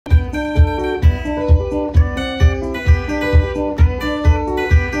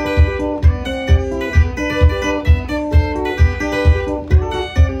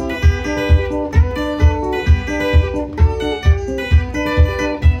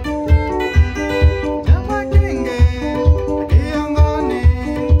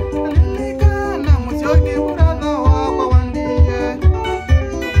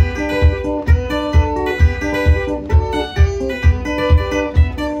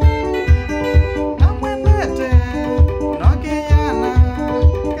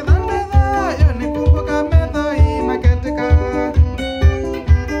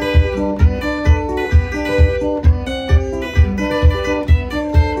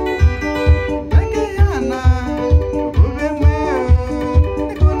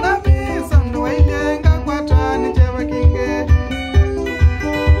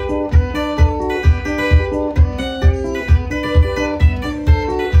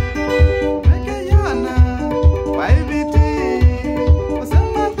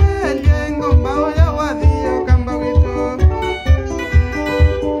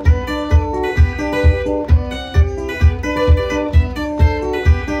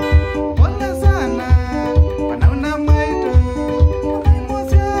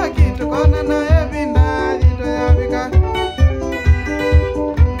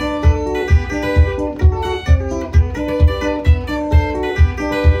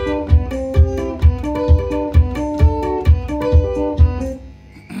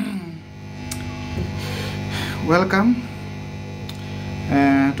welcome.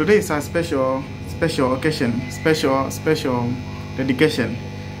 Today is a special occasion, special dedication.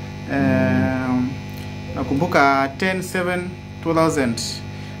 Nakumbuka 10/7/2000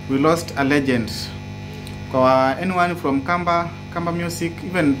 we lost a legend. For anyone from Kamba music,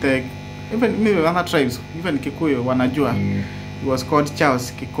 even other tribes, even Kikuyu wanajua. He was called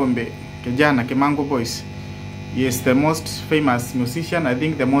Charles Kijana Kimangu boys. He is the most famous musician, I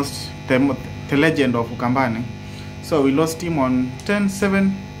think the legend of Ukambani. So we lost him on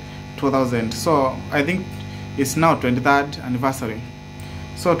 10/7/2000. So I think it's now 23rd anniversary.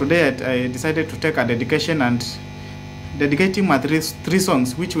 So today I decided to take a dedication and dedicate him at three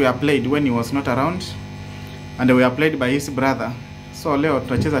songs which were played when he was not around, and they were played by his brother. So leo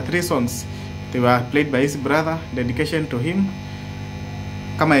tutacheza 3 songs. They were played by his brother, dedication to him.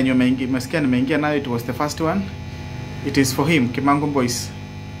 Kama yenye umesikia nimeingia nayo, it was the first one. It is for him, Kimangu boys,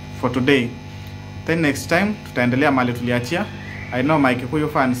 for today. Then next time tutaendelea mali tuliachia. I know my Kikuyu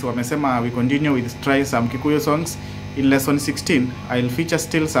fans wamesema we continue with try some Kikuyu songs. In lesson 16 I'll feature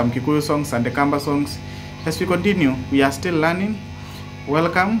still some Kikuyu songs and the Kamba songs. As we continue, we are still learning.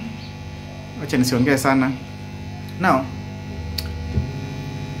 Welcome. Acha nisiongee sana. Now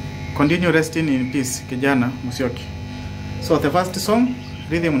continue resting in peace, kijana musyoki. So the first song,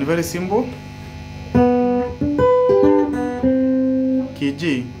 rhythm is very simple.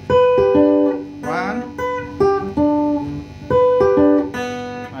 Kiji 1,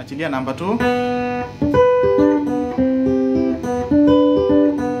 achilia number 2,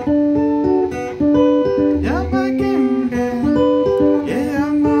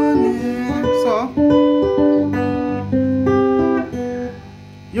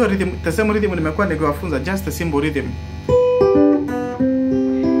 yo rhythm, the same rhythm nimekuwa nikiwafunza, just the simple rhythm.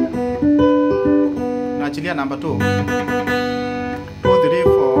 Naachilia number 2, 2 3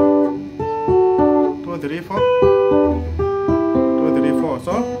 4, 2 3 4, 2 3 4.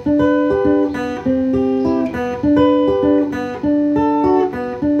 So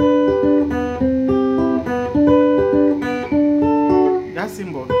that's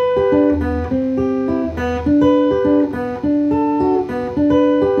simple.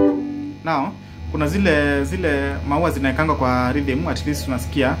 Now kuna zile maua zinaekanga kwa rhythm, at least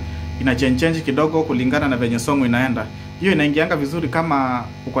tunasikia ina change kidogo kulingana na venye song inaenda. Hiyo inaingianga vizuri kama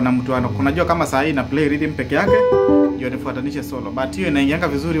uko na mtu unajua, kama saa hii ina play rhythm peke yake, hiyo nifuatanishe solo. But hiyo inaingianga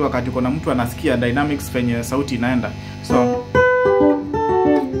vizuri wakati uko na mtu anasikia dynamics venye sauti inaenda. So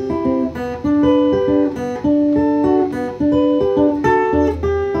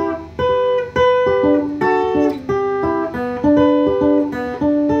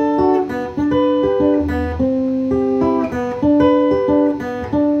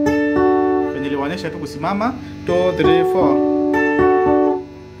tu kusimama 2 3 4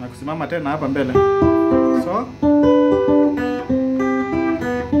 na kusimama tena hapa mbele. So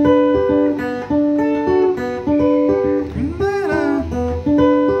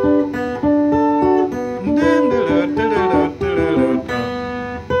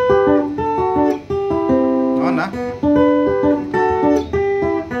ona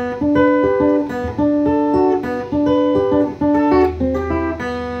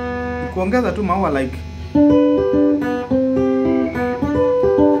kuongeza tu maua like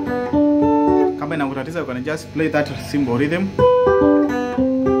kama inakutatiza, you can just play that simple rhythm.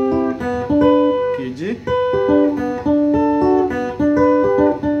 Kiji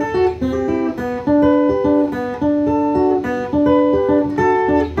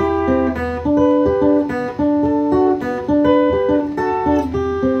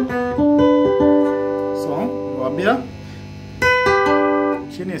so wabia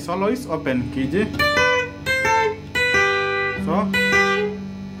chini, solo is open, kiji. So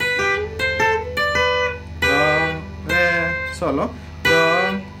do re solo, do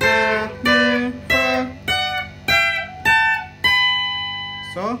re mi fa.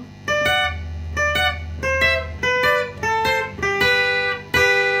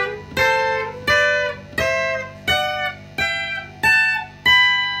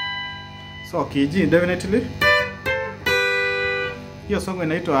 So kiji definitely. Hiyo song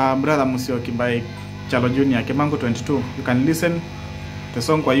inaitwa Brother Musyoki by Kyalo Junior, Kimangu 22. You can listen the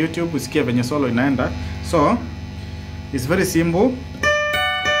song kwa YouTube usikie venye solo inaenda. So it's very simple.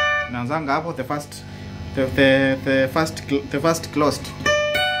 Naanzanga hapo the first closed.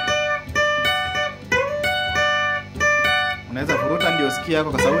 Unaweza furuta ndio usikie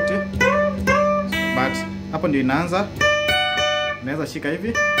yako kwa sauti. But hapo ndio inaanza. Unaweza shika hivi,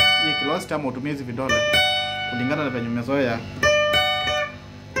 hii closed, ama utumie hizi vidole kulingana na venye umezoea.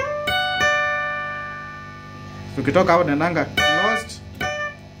 Tukitoka hapo nendanga closed,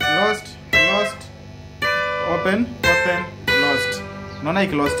 open, open, closed. Unaona hii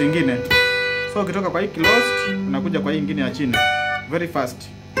closed ingine. So ukitoka kwa hii closed unakuja kwa hii ingine ya chini. Very fast.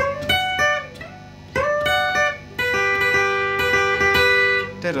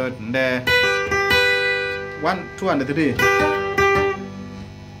 Tero nde 1, 2 and 3.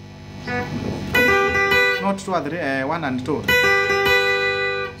 Not 2 and 3, 1 and 2.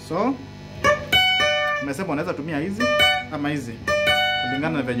 So umesema unaweza tumia hizi ama hizi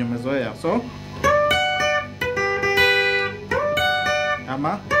kulingana na venye umezoea. So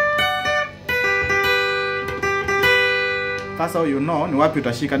ama sasa you know ni wapi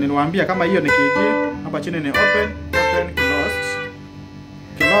utashika. Niliwaambia kama hiyo ni KG, hapa chini ni open, open, closed.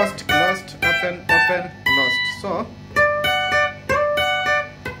 Closed, closed, open, open, closed. So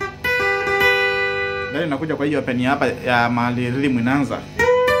then nakuja kwa hiyo open hapa ya mahali rhythm inaanza.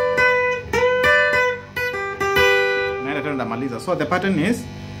 Naenda tena ndamaliza. So the pattern is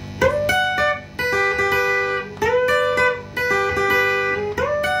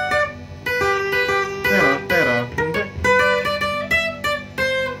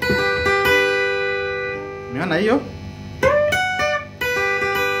na hiyo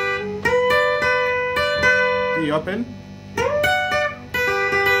hii open,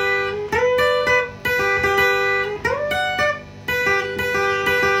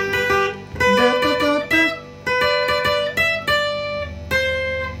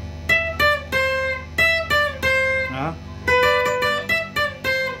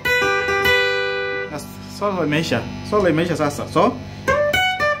 solo imeisha, solo imeisha sasa. So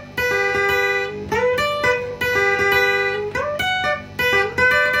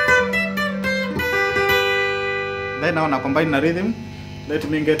then now na combine na rhythm. Let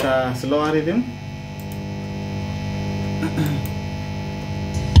me get a slower rhythm.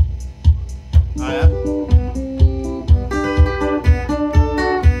 Haya.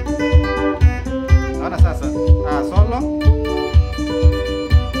 Naona sasa solo.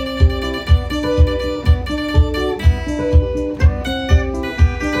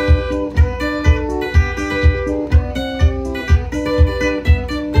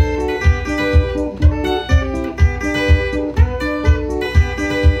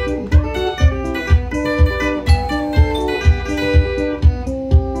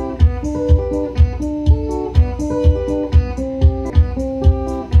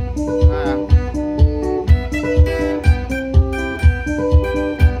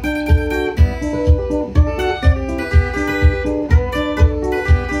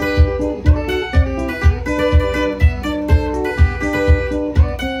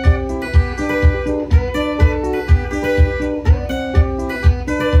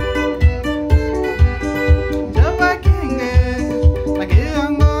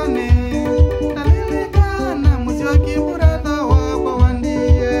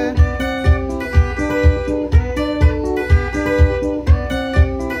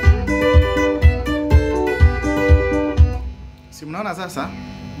 Mnaona sasa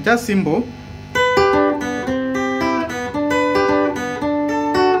just simple.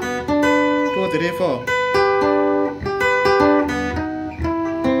 Two, three, four.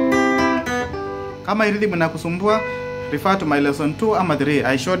 Kama hii rhythm inakusumbua, refer to my lesson 2 ama 3.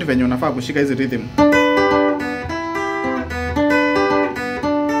 I showed venye unafaa kushika hizi rhythm.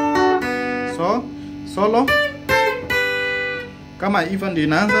 So solo kama even ndio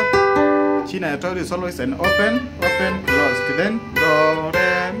inaanza chini ya told you solo is an open, open, closed. Then do,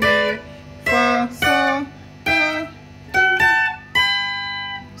 re, mi, fa, so, la.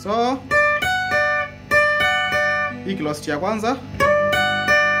 So hii closed ya kwanza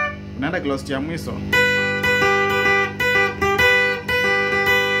unaenda closed ya mwisho.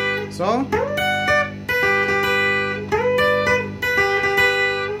 So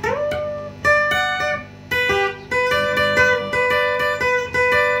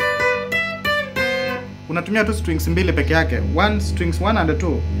unatumia tu strings mbili peke yake, strings 1 and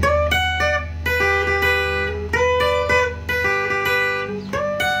 2.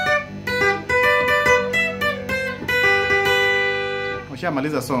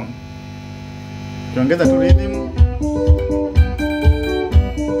 Ushamaliza song, tuongeza tu rhythm.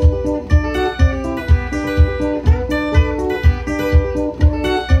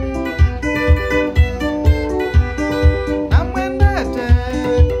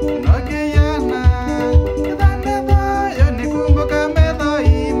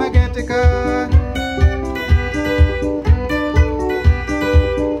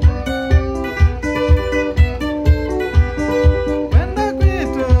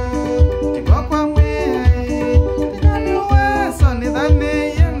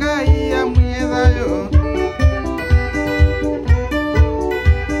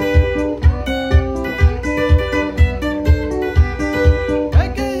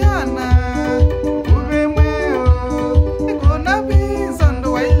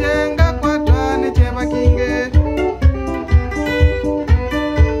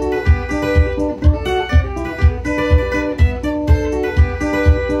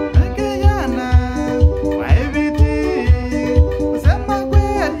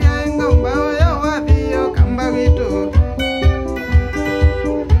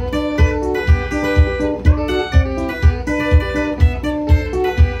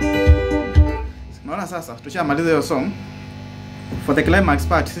 maliza hiyo song. For the climax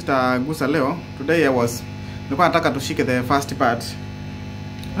part sitagusa leo. Today nilikuwa nataka tushike the first part.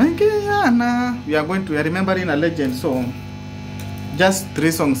 Kijana, we are going to remembering a legend song. Just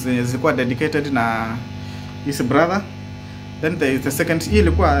 3 songs zilikuwa dedicated na his brother. Then there is the second,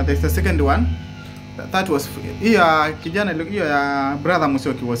 there's the second one. That was kijana, hiyo ya brother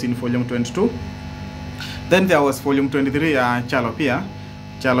Musyoki was in volume 22. Then there was volume 23 ya Kyalo pia.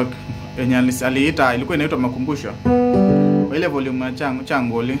 Kyalo yenye aliita ilikuwa inaitwa Makumbusho. Kwa ile volume ya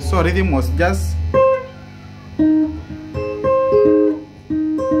Changoli. So rhythm was just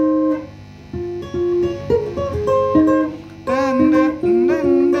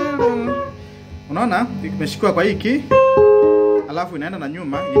unaona imeshikwa kwa hiki alafu inaenda na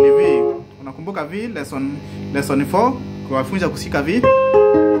nyuma ni V. Unakumbuka V lesson 4 kwa funza kushika V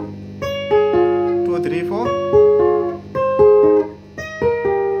 2 3 4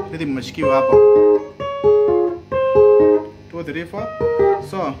 rhythm imeshikiwa hapo 2 3 4.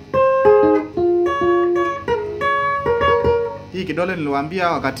 So hii kidole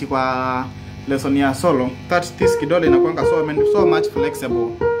niliwaambia wakati kwa lesson ya solo that this kidole inakuanga so much flexible.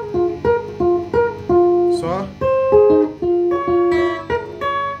 So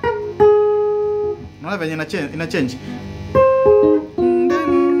unaona venye ina change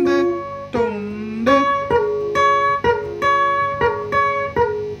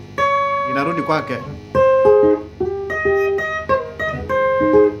inarudi kwake.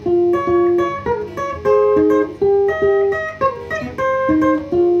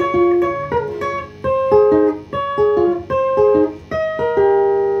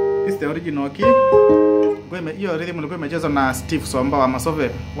 This is the original key. Hiyo rhythm ilikuwa imechezwa na Steve Somba wa Masove,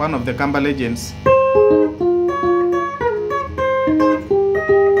 one of the Kamba legends.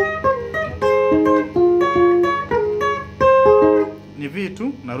 Ni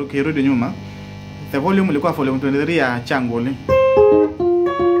V2 na rudi nyuma. The volume ilikuwa volume 23 ya Changoli.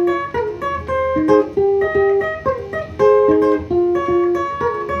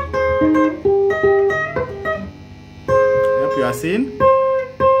 Hope you are seeing.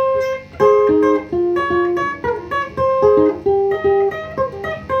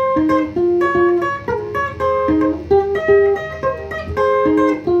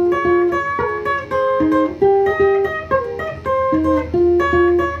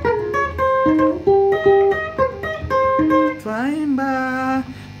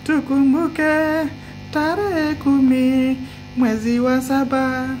 Tukumbuke tarehe 10 mwezi wa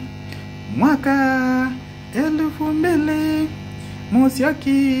 7 mwaka 2000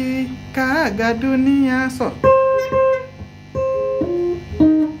 musyoki kaaga dunia. So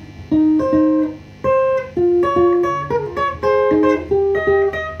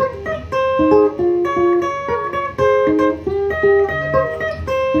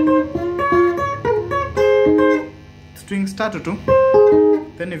strings 3 tu.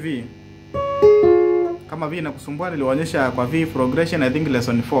 Then V. Kama V inakusumbua nilionyesha kwa V progression I think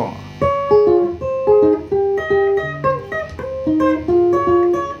lesson 4.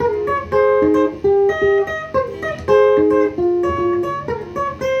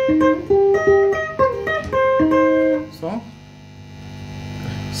 So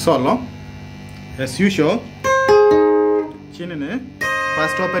solo as usual. Chini ni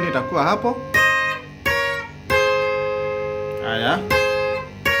first open itakuwa hapo. Haya.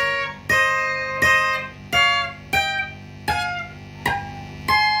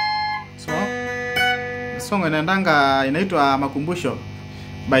 Song inaitwa Makumbusho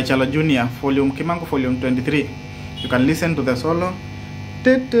by Kyalo Junior, volume Kimangu volume 23. You can listen to the solo.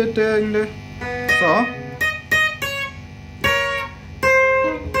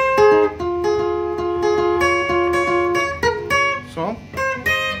 So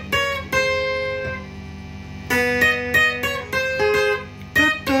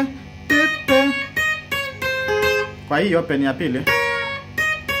kwa hii open ya pili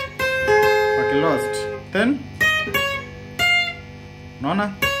lost. Then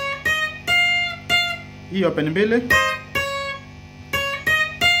unaona hii open mbili.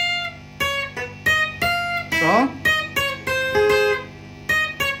 So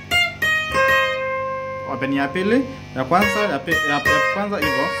open ya pili ya kwanza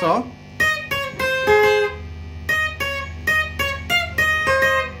hivyo. So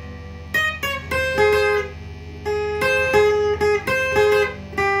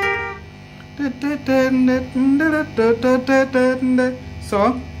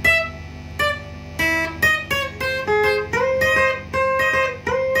so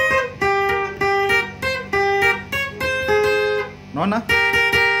naona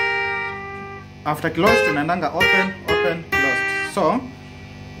after closed tunaendanga open closed. So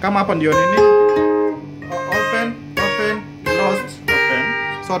kama hapo ndio nini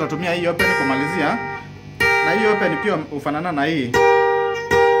So utatumia hii open kumalizia, na hii open pia ufanana na hii,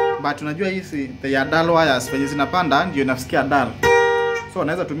 but unajua hizi they are dull wires, venye zinapanda ndio inafikia dull. So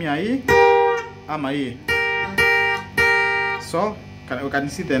unaweza tumia hii ama hii. So we can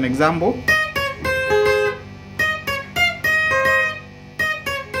see an example.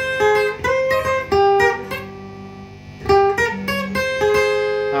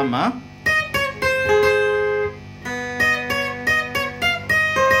 Ama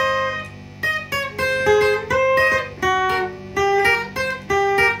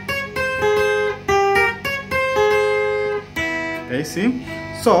okay, see?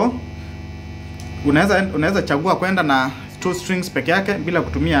 So unaweza chagua kwenda na 2 strings peke yake bila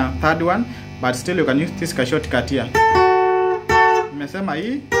kutumia third one, but still you can use this shortcut here. Nimesema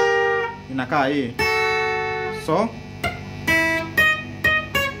hii inakaa hii. So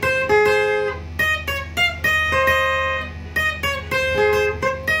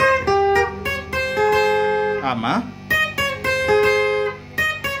ama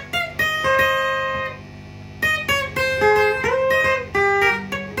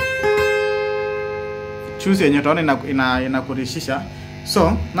choose yenye utaona inakurishisha.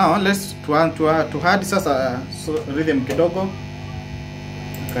 So now let's to add sasa rhythm kidogo.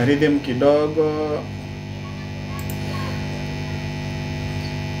 Rhythm kidogo.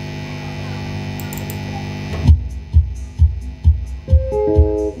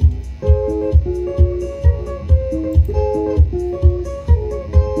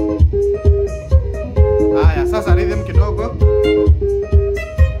 Haya, sasa rhythm kidogo.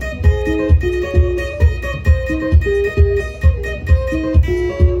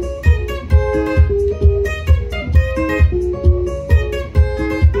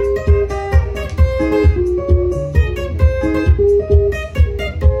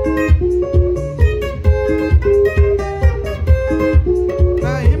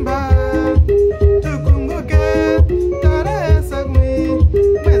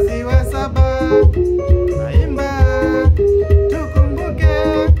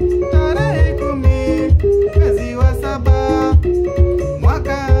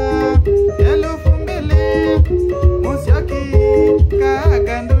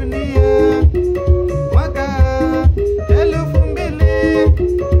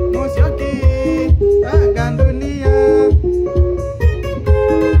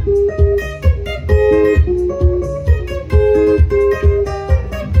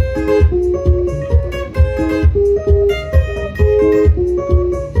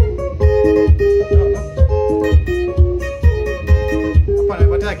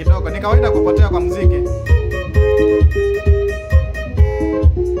 Kidogo ni kawaida kupotea kwa muziki.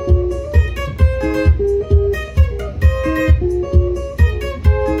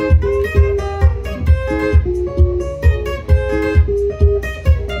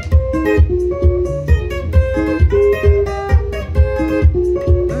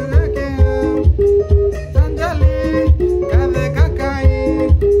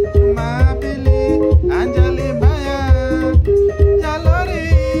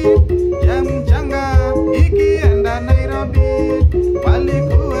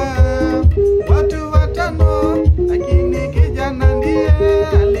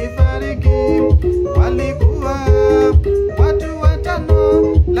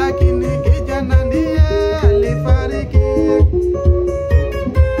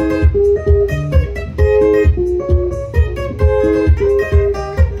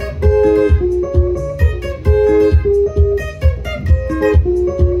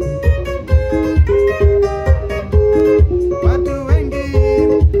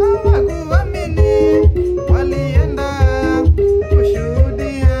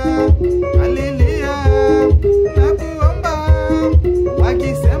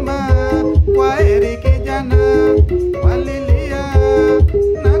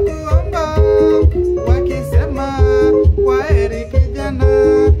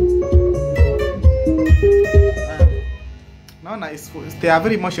 They are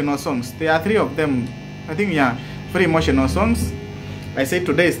very emotional songs. There are 3 of them. I think, yeah, very emotional songs. I say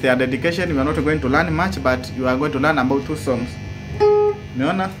today is their dedication. We are not going to learn much, but you are going to learn about 2 songs.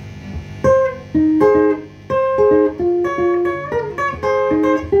 Umeona?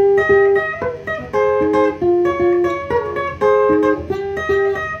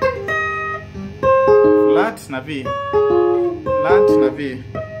 Flat na V. Flat na V.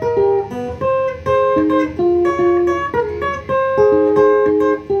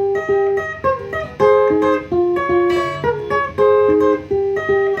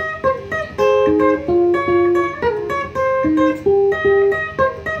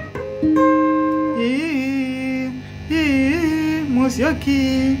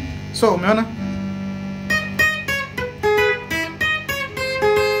 musyoki. So umeona?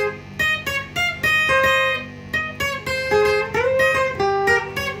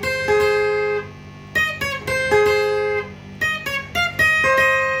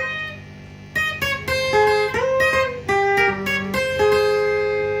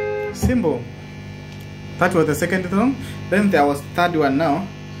 Simple. That was the second song. Then there was third one now.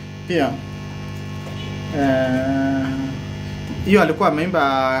 Here. Hiyo alikuwa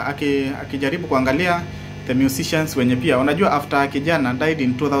ameimba akijaribu kuangalia the musicians wenye pia. Unajua after kijana died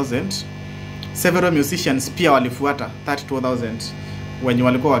in 2000, several musicians pia walifuata 2000 wenye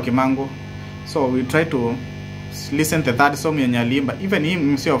walikuwa wa Kimangu. So we try to listen the third song yenye aliimba. Even him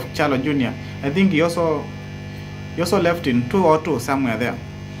himself, Kyalo Junior, I think he also left in 202 somewhere there.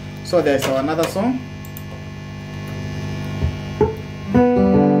 So there's another song.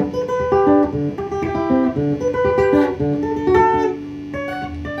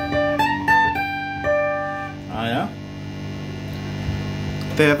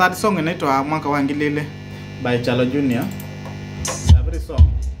 The third song inaitwa Mwaka Wangilile by Kyalo Junior. It's a very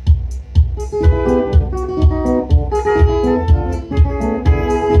song.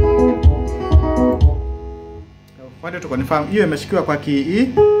 Why to confirm hiyo imeshikiwa kwa key E.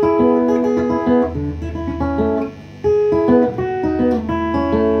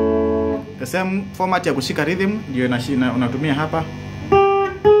 The same format ya kushika rhythm ndio unatumia hapa.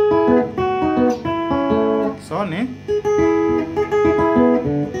 So ni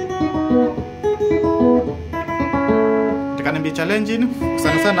be challenging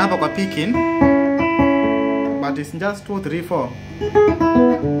sana hapa kwa picking, but it's just 2 3 4.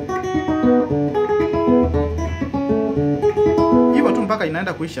 Hivyo tu mpaka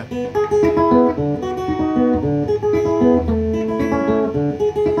inaenda kuisha.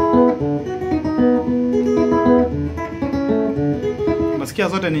 Masikia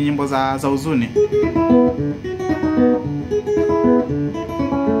zote ni nyimbo za huzuni.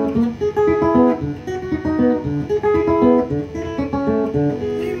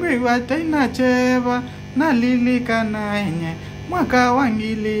 Tena cheva na lilika naenye mwaka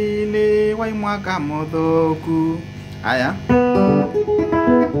wangilile wai mwaka modhoku. Haya.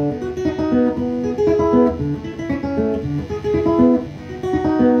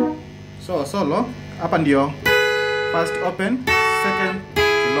 So solo hapa ndio first open, second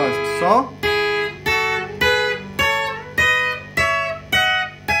closed. So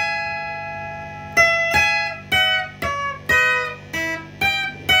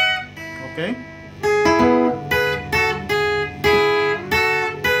okay.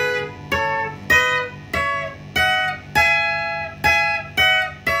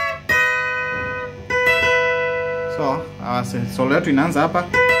 So, solo yetu inaanza hapa.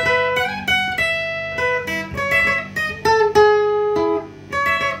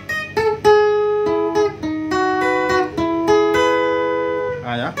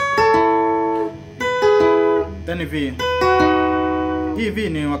 Haya. Then V. Hii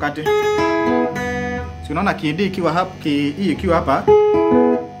ni wakati unaona key D ikiwa hapa, key E ikiwa hapa,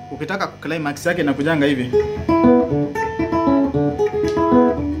 ukitaka climax yake inakujanga hivi.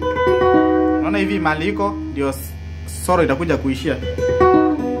 Unaona hivi mali iko ndio solo itakuja kuishia.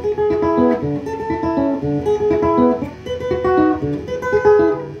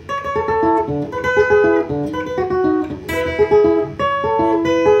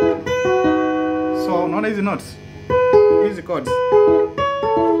 So unaona hizi notes, hizi chords,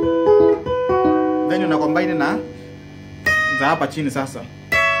 then una combine na za hapa chini sasa.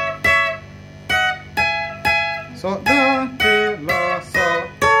 So do ti lo so.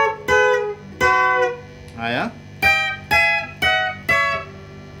 Haya.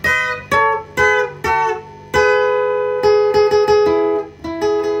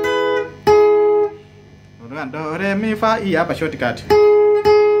 Do re mi fa, hii hapa shortcut.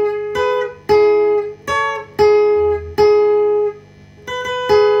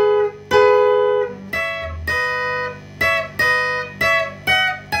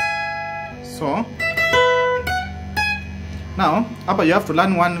 So now hapa you have to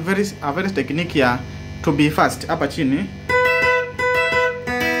learn a very technique ya to be fast hapa chini.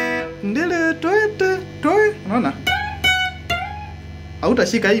 Ndile toe. Unaona?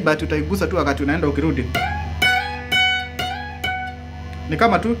 Hautashika hii but utaigusa tu wakati unaenda ukirudi. Ni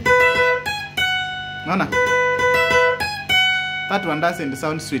kama tu. Unaona? That one doesn't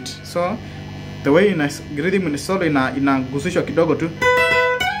sound sweet. So the way in rhythm in solo inagusishwa kidogo tu.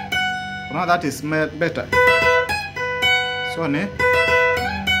 Unaona, that is better. So ne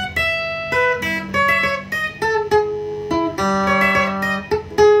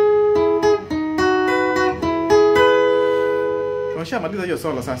wakishamaliza hiyo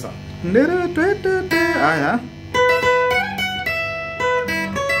solo sasa. Haya.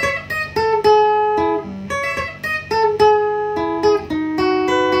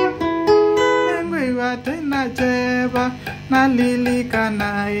 Tena cheba nalilika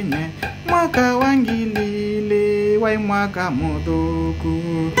na inye mwaka wangilile wai mwaka mudhuku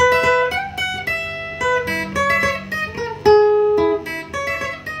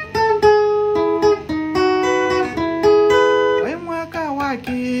wai mwaka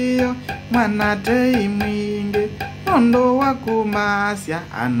wakio manatei mwingi ondo wakumasya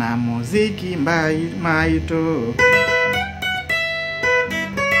ana muziki maito.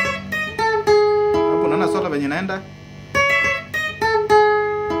 Solo venye naenda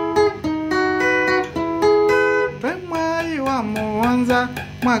Pemwai wa muanza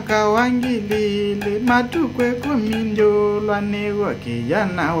mwaka wangilile matukwe kuminjolwa niwa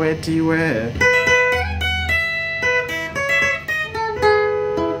kijana wetiwe.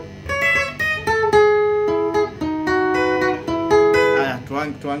 Aya,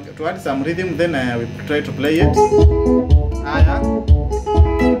 to add some rhythm, then we try to play it. Aya.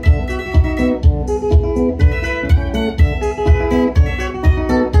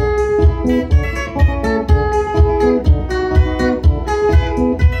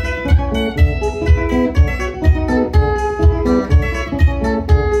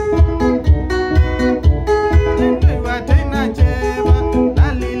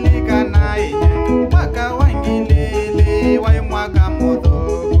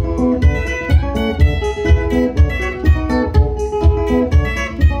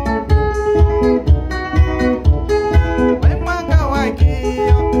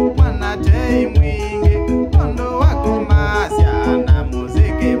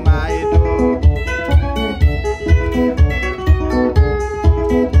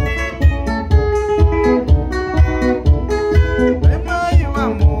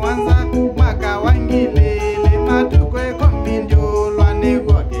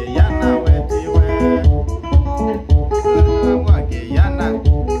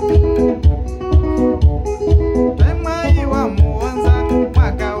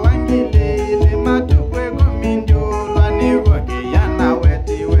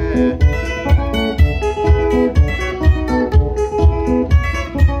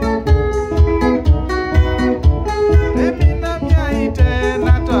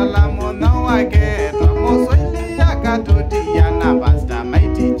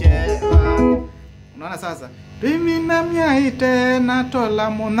 Sasa bimina myaite na tola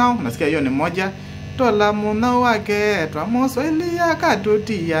munao, nasikia hiyo ni moja. Tola munao wake twamoso ili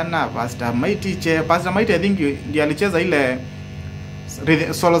yakatutia na Pastor Mighty che. Pastor Mighty I think ndiye alicheza ile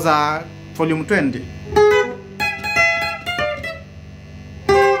solo za volume 20.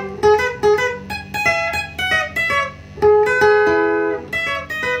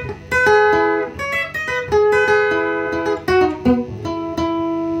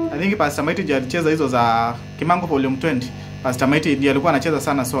 Pastor Mighty ndiye alicheza hizo za Kimangu volume 20. Pastor Mighty ndiye alikuwa anacheza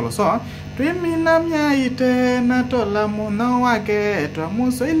sana solo. So twimina myaite na tola muno wake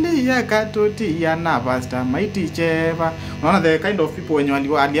twamuso ili yakatutia na Pastor Mighty cheva. Unaona the kind of people when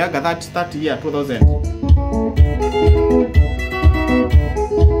you aliaga that year 2000.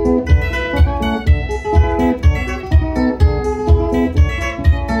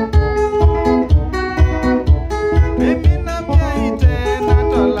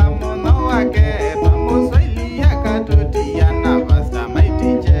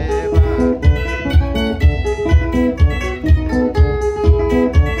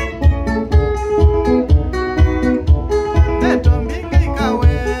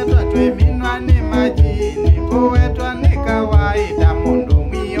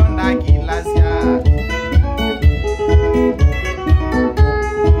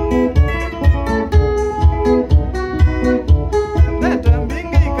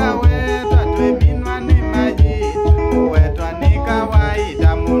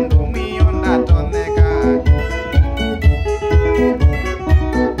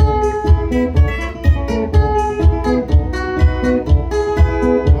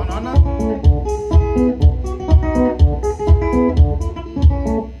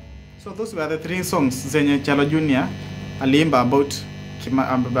 Those were the three songs zenye Kyalo Junior aliimba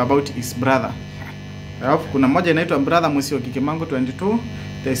about his brother. Alafu kuna moja inaitwa Brother Musyoki Kimangu 22,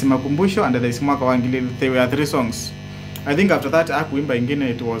 there is Makumbusho and there is Mwaka Wangilili. They were three songs. I think after that hakuimba ingine,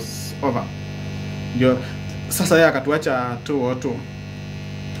 it was over. Ndio sasa yeye akatuacha 202.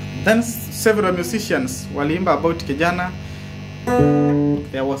 Then several musicians waliimba about kijana.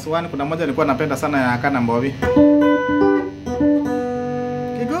 There was one, kuna moja nilikuwa napenda sana ya KAMBA BENGA.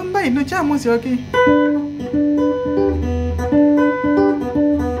 Kigomba ino cha musyoki.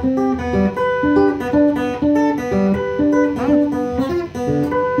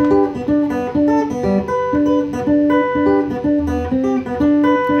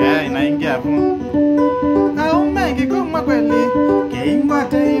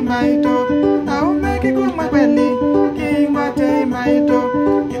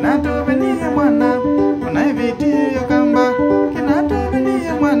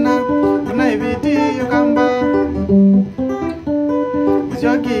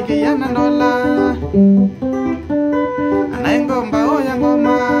 musyoki kijana ndola anaengomba oya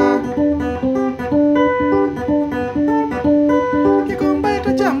ngoma kikomba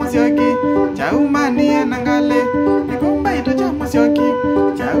ito cha musyoki cha umanie nangale kikomba ito cha musyoki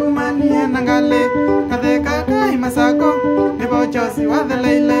cha umanie nangale kathe kakai masako nipo chosi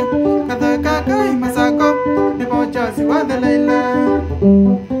watheleile kathe kakai masako nipo chosi watheleile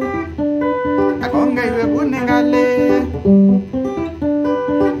akonga iwe bunengale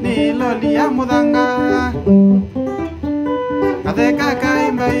ni loli ya mudanga kathe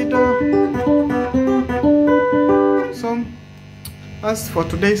kakai mbaito. So as for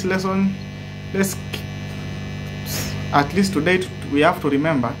today's lesson, let's at least today we have to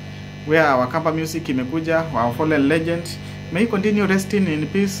remember where our Kamba music imekuja, our fallen legend. May he continue resting in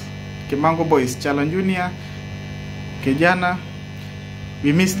peace. Kimangu boys, Kyalo Junior, Kijana,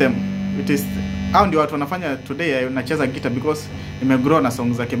 we miss them. It is hao ndio watu wanafanya today nacheza guitar because nimegrow na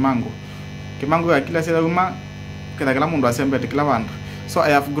songs za Kimangu. Kimangu ya kila sila uma kila mundu asembe kila bandu. So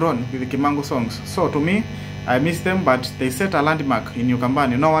I have grown with the Kimangu songs. So to me, I miss them, but they set a landmark in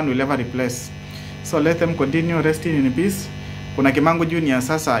Ukambani. No one will ever replace. So let them continue resting in peace. Kuna Kimangu Junior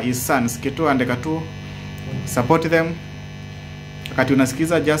sasa, his sons Kitu and Katu, support them. Wakati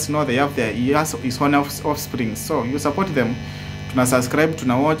unasikiza, just know they have his own offspring. So you support them. Tuna subscribe,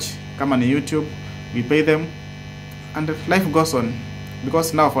 tuna watch. Kama ni YouTube, we pay them. And life goes on.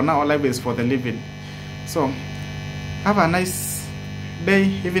 Because now, for now, life is for the living. So have a nice day,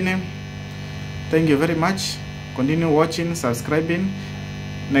 evening. Thank you very much. Continue watching, subscribing.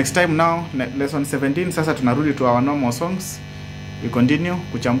 Next time now, lesson 17, sasa tunarudi to our normal songs. We continue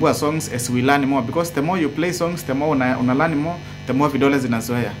kuchambua songs as we learn more, because the more you play songs, the more una learn more, the more vidole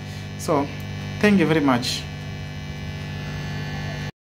zinazoea. So, thank you very much.